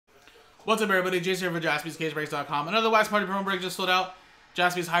What's up, everybody? Jason here for JaspysCaseBreaks.com. Another Wax Party promo break just sold out.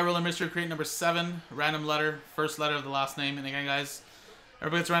 Jaspy's High Roller Mystery Crate number 7. Random letter. First letter of the last name. And again, guys,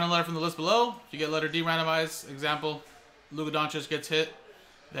 everybody gets a random letter from the list below. If you get letter D randomized, example, Luka Doncic gets hit,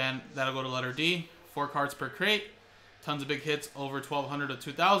 then that'll go to letter D. 4 cards per crate. Tons of big hits over 1,200 to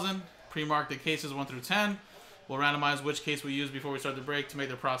 2,000. Pre-mark the cases 1 through 10. We'll randomize which case we use before we start the break to make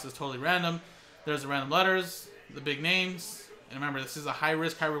the process totally random. There's the random letters, the big names. And remember, this is a high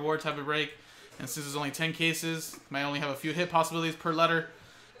risk, high reward type of break. And since there's only 10 cases, might only have a few hit possibilities per letter.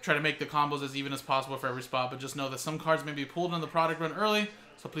 Try to make the combos as even as possible for every spot. But just know that some cards may be pulled in the product run early.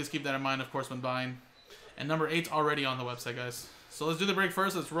 So please keep that in mind, of course, when buying. And number 8's already on the website, guys. So let's do the break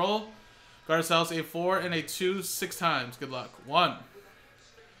first. Let's roll. Got ourselves a 4 and a 2 6 times. Good luck. 1,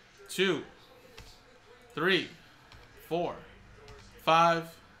 2, 3, 4,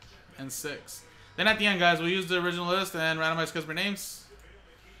 5, and 6. Then at the end, guys, we'll use the original list and randomize customer names.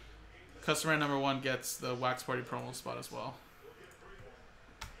 Customer number 1 gets the Wax Party promo spot as well.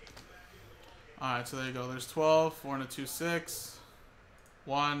 Alright, so there you go. There's 12, 4 and a 2, 6.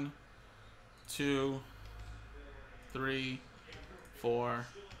 1, 2, 3, 4,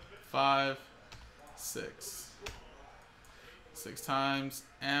 5, 6. 6 times.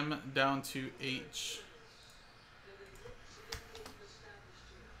 M down to H.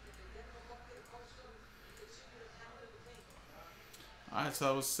 Alright, so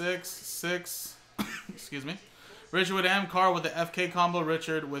that was 6, 6, excuse me. Richard with M, Carl with the FK combo,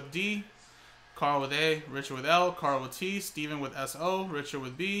 Richard with D, Carl with A, Richard with L, Carl with T, Steven with SO, Richard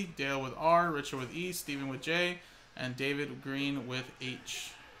with B, Dale with R, Richard with E, Steven with J, and David Green with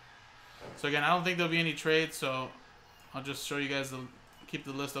H. So again, I don't think there'll be any trades, so I'll just show you guys, keep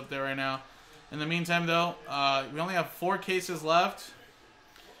the list up there right now. In the meantime, though, we only have 4 cases left.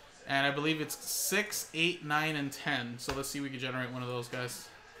 And I believe it's 6, 8, 9, and 10. So let's see if we can generate one of those, guys.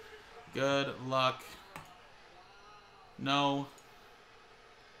 Good luck. No.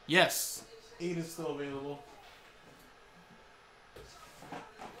 Yes. 8 is still available.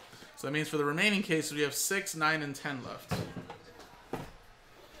 So that means for the remaining cases, we have 6, 9, and 10 left.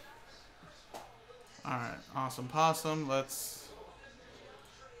 Alright. Awesome possum. Let's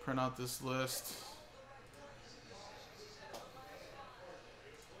print out this list.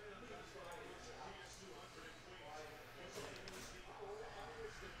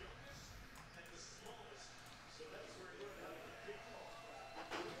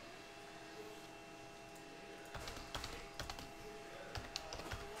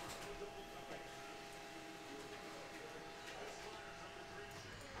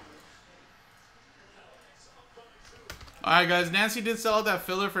 Alright, guys, Nancy did sell out that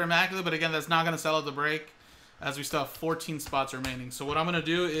filler for Immaculate, but again, that's not going to sell out the break, as we still have 14 spots remaining. So what I'm going to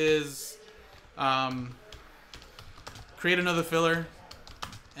do is create another filler,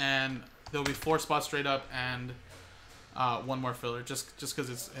 and there'll be 4 spots straight up and 1 more filler, just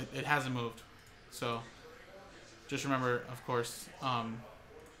because it hasn't moved. So just remember, of course,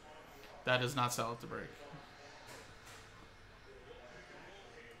 that does not sell out the break.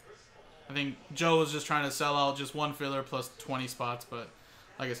 I think Joe was just trying to sell out just 1 filler plus 20 spots, but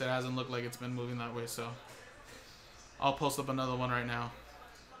like I said, it hasn't looked like it's been moving that way, so I'll post up another one right now.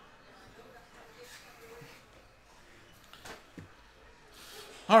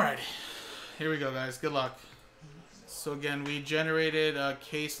 Alright, here we go, guys. Good luck. So again, we generated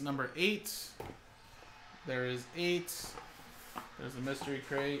case number 8. There is 8. There's a mystery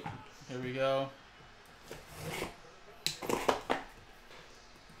crate. Here we go.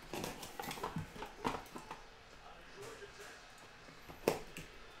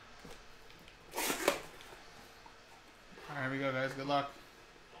 Here we go, guys. Good luck.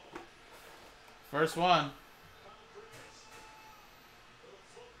 First one.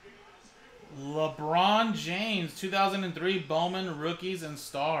 LeBron James, 2003 Bowman Rookies and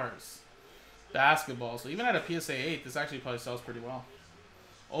Stars. Basketball. So even at a PSA 8, this actually probably sells pretty well.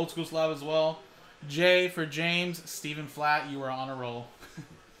 Old School Slab as well. J for James. Stephen Flat, you are on a roll.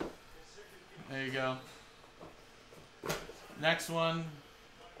 There you go. Next one.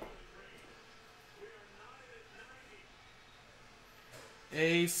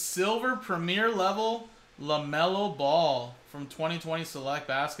 A silver premier level LaMelo Ball from 2020 Select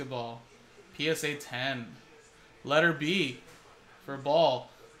Basketball. PSA 10. Letter B for Ball.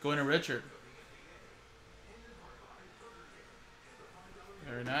 Going to Richard.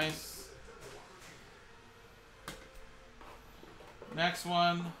 Very nice. Next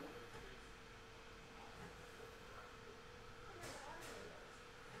one.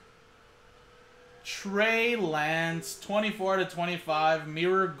 Trey Lance, 24/25,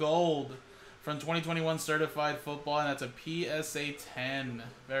 Mirror Gold from 2021 Certified Football, and that's a PSA 10.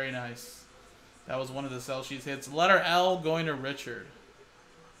 Very nice. That was one of the sell sheets hits. Letter L going to Richard.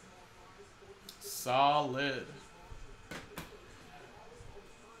 Solid.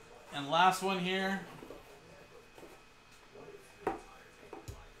 And last one here.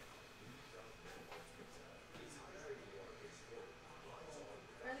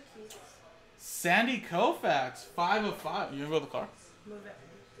 Sandy Koufax, 5 of 5. You gonna go to the car? Move it.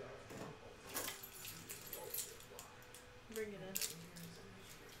 Bring it in.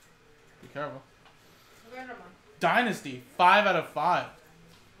 Be careful. Okay, come on. Dynasty, 5 out of 5.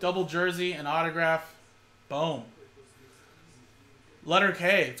 Double jersey and autograph. Boom. Letter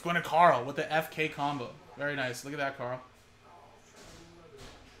K, it's going to Carl with the FK combo. Very nice. Look at that, Carl.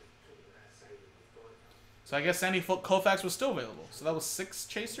 So I guess Sandy Koufax was still available. So that was 6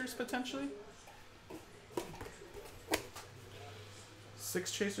 chasers potentially.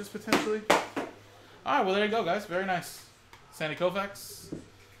 6 chasers potentially. Alright, well there you go, guys. Very nice. Sandy Koufax,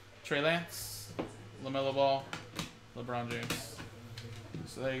 Trey Lance, LaMelo Ball, LeBron James.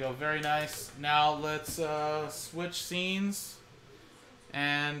 So there you go. Very nice. Now let's switch scenes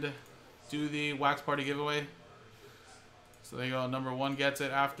and do the wax party giveaway. So there you go. Number 1 gets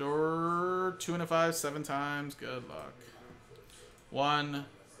it after 2 and a 5, 7 times. Good luck. 1,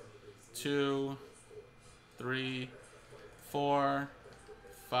 2, 3, 4,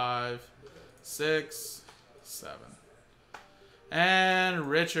 5, 6, 7. And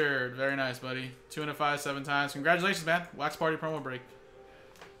Richard. Very nice, buddy. 2 and a 5, 7 times. Congratulations, man. Wax party promo break.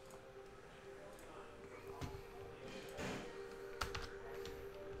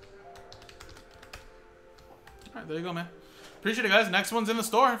 Alright, there you go, man. Appreciate it, guys. Next one's in the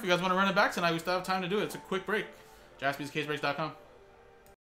store. If you guys want to run it back tonight, we still have time to do it. It's a quick break. JaspysCaseBreaks.com.